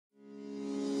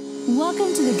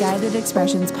Welcome to the Guided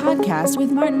Expressions podcast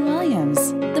with Martin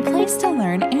Williams, the place to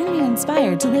learn and be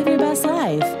inspired to live your best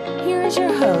life. Here is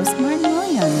your host, Martin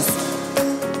Williams.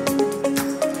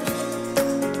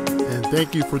 And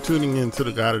thank you for tuning in to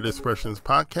the Guided Expressions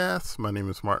podcast. My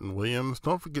name is Martin Williams.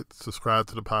 Don't forget to subscribe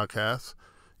to the podcast.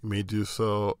 You may do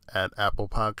so at Apple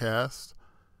Podcasts,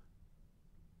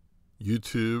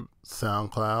 YouTube,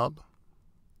 SoundCloud,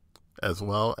 as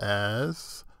well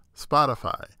as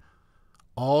Spotify.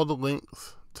 All the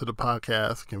links to the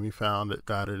podcast can be found at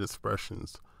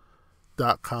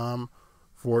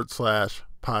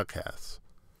guidedexpressions.com/podcast.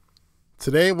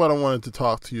 Today, what I wanted to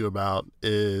talk to you about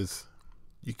is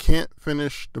you can't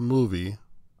finish the movie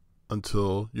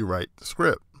until you write the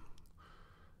script.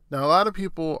 Now, a lot of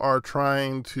people are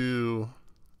trying to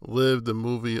live the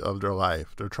movie of their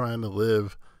life. They're trying to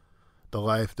live the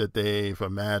life that they've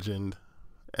imagined,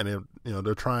 and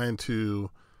they're trying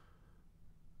to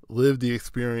live the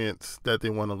experience that they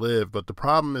want to live. But the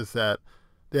problem is that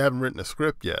they haven't written a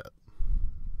script yet.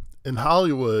 In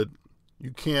Hollywood,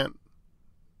 you can't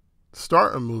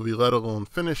start a movie, let alone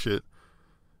finish it,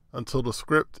 until the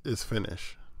script is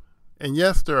finished. And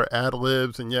yes, there are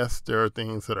ad-libs, and yes, there are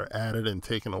things that are added and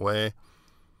taken away,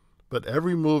 but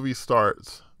every movie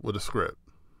starts with a script,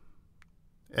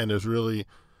 and there's really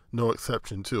no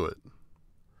exception to it.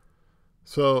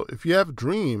 So if you have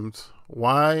dreams,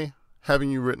 why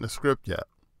haven't you written a script yet?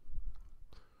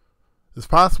 It's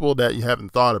possible that you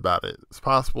haven't thought about it. It's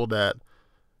possible that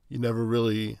you never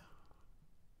really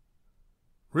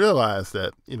realized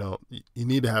that, you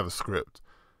need to have a script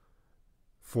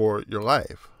for your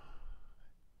life.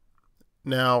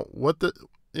 Now, what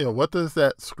does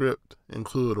that script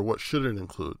include, or what should it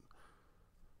include?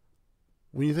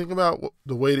 When you think about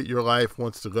the way that your life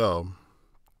wants to go,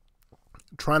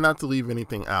 try not to leave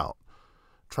anything out.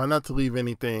 Try not to leave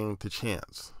anything to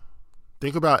chance.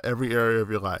 Think about every area of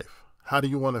your life. How do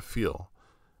you want to feel?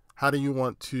 How do you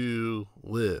want to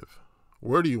live?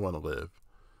 Where do you want to live?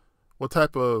 What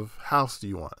type of house do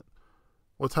you want?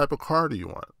 What type of car do you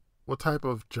want? What type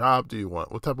of job do you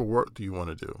want? What type of work do you want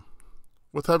to do?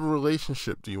 What type of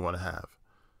relationship do you want to have?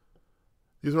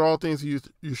 These are all things you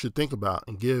should think about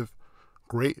and give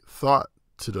great thought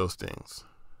to those things.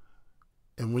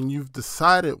 And when you've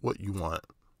decided what you want,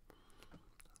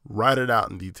 write it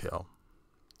out in detail.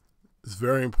 It's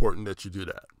very important that you do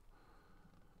that.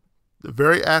 The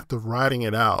very act of writing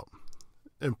it out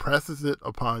impresses it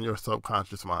upon your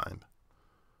subconscious mind.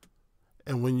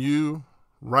 And when you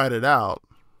write it out,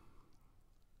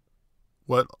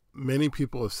 what many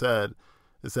people have said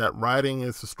is that writing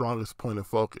is the strongest point of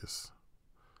focus.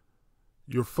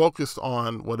 You're focused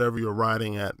on whatever you're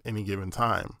writing at any given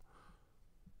time.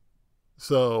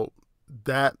 So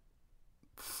that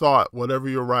thought, whatever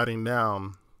you're writing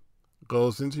down,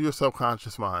 goes into your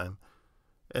subconscious mind,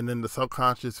 and then the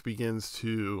subconscious begins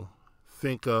to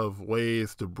think of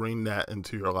ways to bring that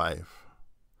into your life.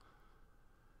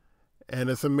 And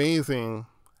it's amazing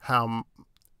how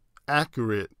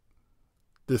accurate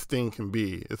this thing can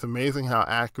be. It's amazing how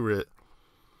accurate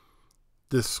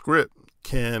this script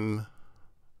can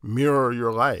mirror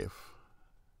your life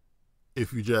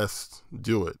if you just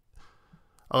do it.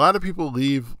 A lot of people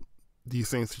leave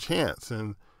these things to chance,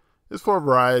 and it's for a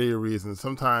variety of reasons.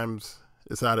 Sometimes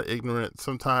it's out of ignorance.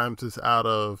 Sometimes it's out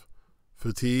of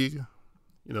fatigue.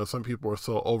 Some people are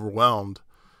so overwhelmed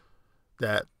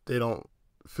that they don't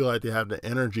feel like they have the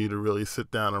energy to really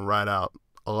sit down and write out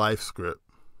a life script.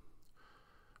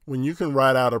 When you can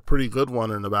write out a pretty good one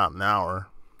in about an hour,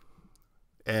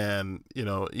 and,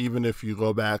 even if you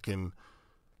go back and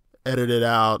edit it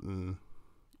out and,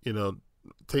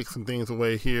 take some things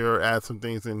away here, add some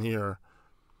things in here,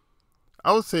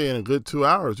 I would say in a good 2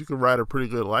 hours, you could write a pretty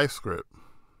good life script.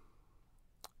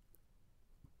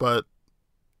 But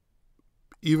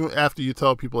even after you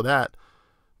tell people that,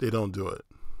 they don't do it.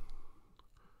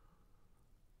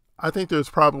 I think there's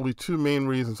probably two main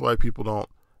reasons why people don't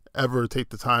ever take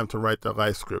the time to write their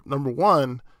life script. Number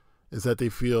one is that they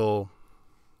feel,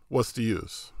 what's the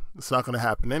use? It's not going to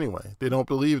happen anyway. They don't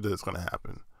believe that it's going to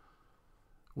happen,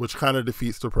 which kind of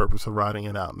defeats the purpose of writing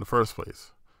it out in the first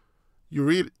place.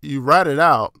 You write it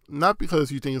out, not because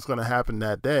you think it's going to happen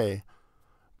that day,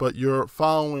 but you're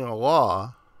following a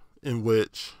law in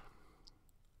which,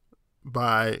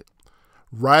 by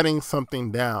writing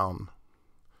something down,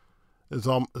 it's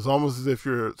almost as if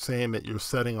you're saying that you're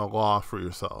setting a law for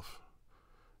yourself.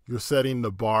 You're setting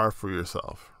the bar for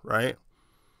yourself, right?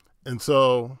 And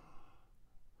so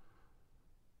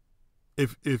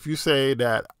if you say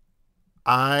that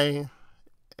I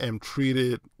am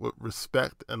treated with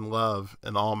respect and love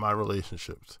in all my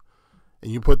relationships,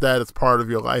 and you put that as part of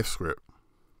your life script,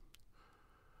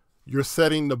 you're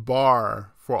setting the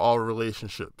bar for all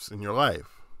relationships in your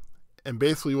life. And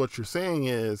basically what you're saying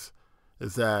is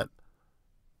that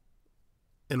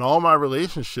in all my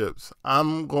relationships,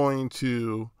 I'm going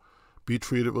to be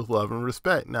treated with love and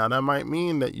respect. Now, that might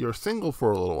mean that you're single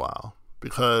for a little while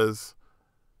because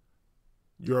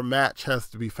your match has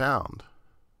to be found.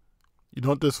 You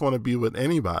don't just want to be with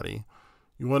anybody.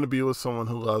 You want to be with someone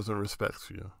who loves and respects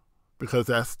you because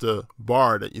that's the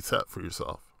bar that you set for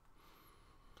yourself.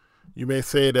 You may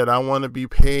say that I want to be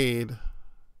paid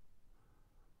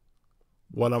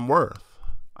what I'm worth.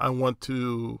 I want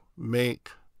to make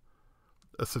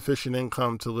a sufficient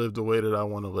income to live the way that I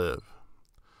want to live.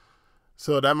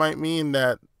 So that might mean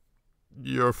that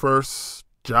your first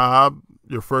job,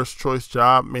 your first choice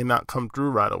job may not come through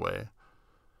right away.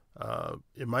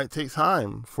 It might take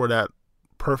time for that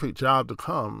perfect job to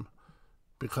come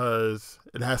because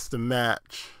it has to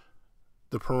match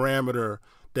the parameter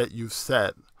that you've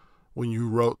set when you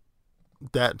wrote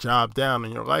that job down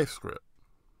in your life script.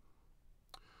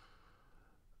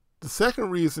 The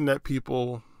second reason that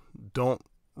people don't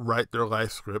write their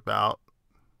life script out,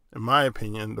 in my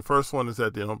opinion, the first one is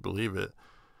that they don't believe it.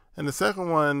 And the second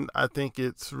one, I think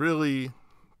it's really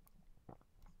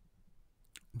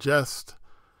just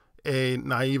a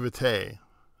naivete,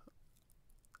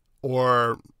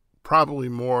 or probably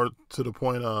more to the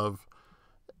point of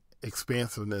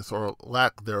expansiveness or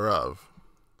lack thereof.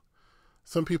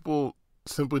 Some people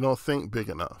simply don't think big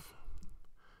enough.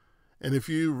 And if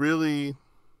you really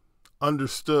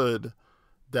understood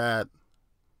that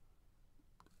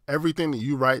everything that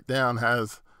you write down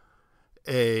has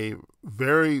a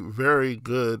very, very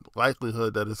good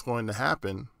likelihood that it's going to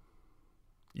happen,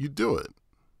 you do it.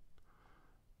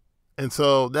 And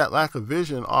so that lack of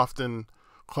vision often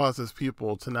causes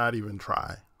people to not even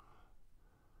try,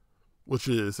 which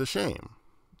is a shame.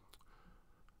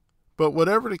 But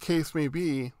whatever the case may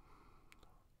be,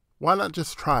 why not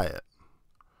just try it?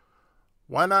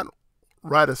 Why not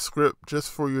write a script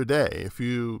just for your day if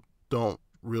you don't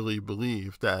really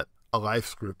believe that a life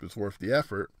script is worth the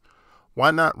effort?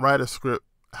 Why not write a script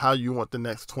how you want the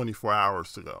next 24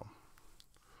 hours to go?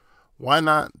 Why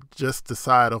not just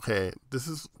decide, okay, this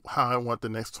is how I want the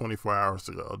next 24 hours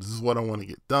to go. This is what I want to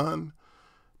get done.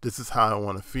 This is how I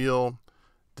want to feel.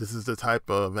 This is the type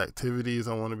of activities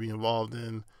I want to be involved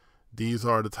in. These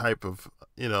are the type of,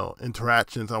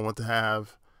 interactions I want to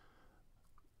have.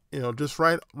 Just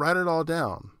write it all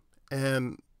down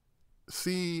and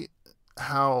see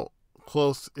how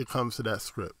close it comes to that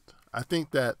script. I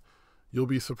think that you'll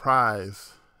be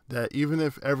surprised that even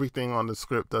if everything on the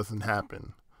script doesn't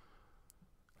happen,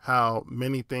 how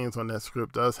many things on that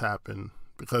script does happen,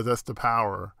 because that's the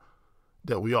power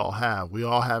that we all have. We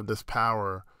all have this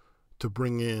power to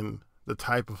bring in the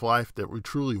type of life that we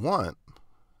truly want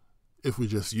if we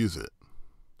just use it.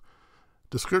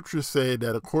 The scriptures say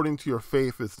that according to your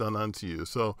faith it's done unto you.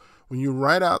 So when you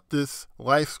write out this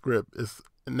life script, it's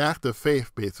an act of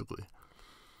faith, basically.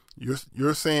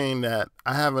 You're saying that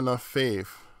I have enough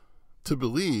faith to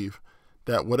believe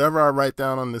that whatever I write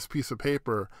down on this piece of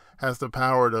paper has the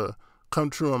power to come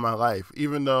true in my life,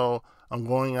 even though I'm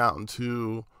going out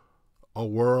into a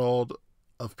world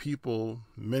of people,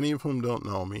 many of whom don't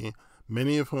know me,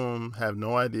 many of whom have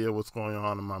no idea what's going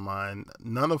on in my mind,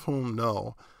 none of whom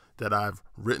know that I've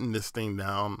written this thing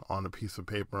down on a piece of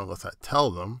paper unless I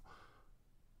tell them.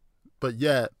 But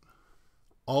yet,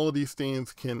 all of these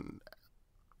things can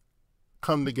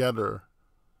come together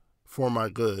for my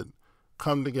good,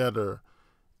 come together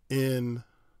in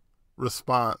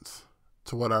response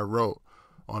to what I wrote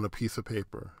on a piece of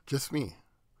paper. Just me.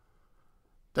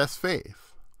 That's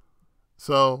faith.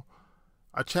 So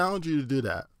I challenge you to do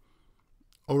that.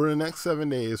 Over the next 7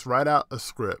 days, write out a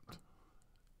script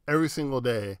every single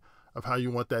day of how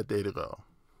you want that day to go,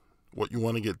 what you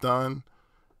want to get done,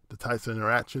 the types of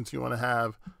interactions you want to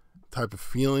have, type of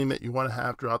feeling that you want to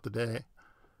have throughout the day,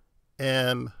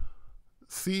 and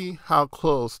see how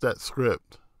close that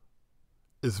script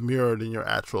is mirrored in your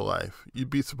actual life. You'd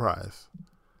be surprised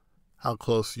how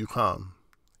close you come,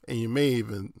 and you may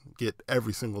even get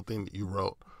every single thing that you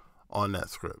wrote on that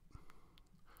script.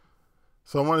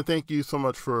 So I want to thank you so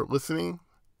much for listening.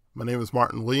 My name is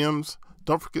Martin Williams.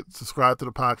 Don't forget to subscribe to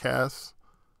the podcast,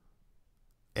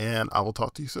 and I will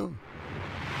talk to you soon.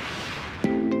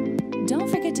 Don't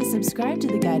forget to subscribe to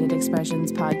the Guided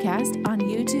Expressions podcast on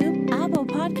YouTube, Apple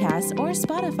Podcasts, or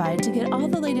Spotify to get all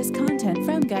the latest content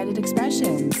from Guided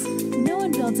Expressions. No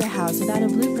one builds a house without a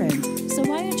blueprint, so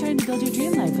why are you trying to build your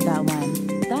dream life without one?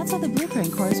 That's why the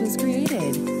Blueprint course was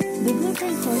created. The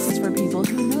Blueprint course is for people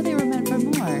who know they were meant for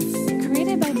more.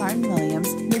 Created by Martin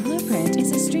Williams, the Blueprint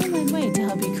is a streamlined way made to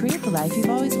help you create the life you've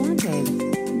always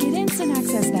wanted. Get instant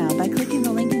access now by clicking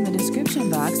the link in the description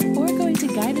box or going to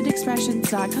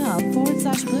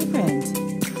guidedexpressions.com/blueprint.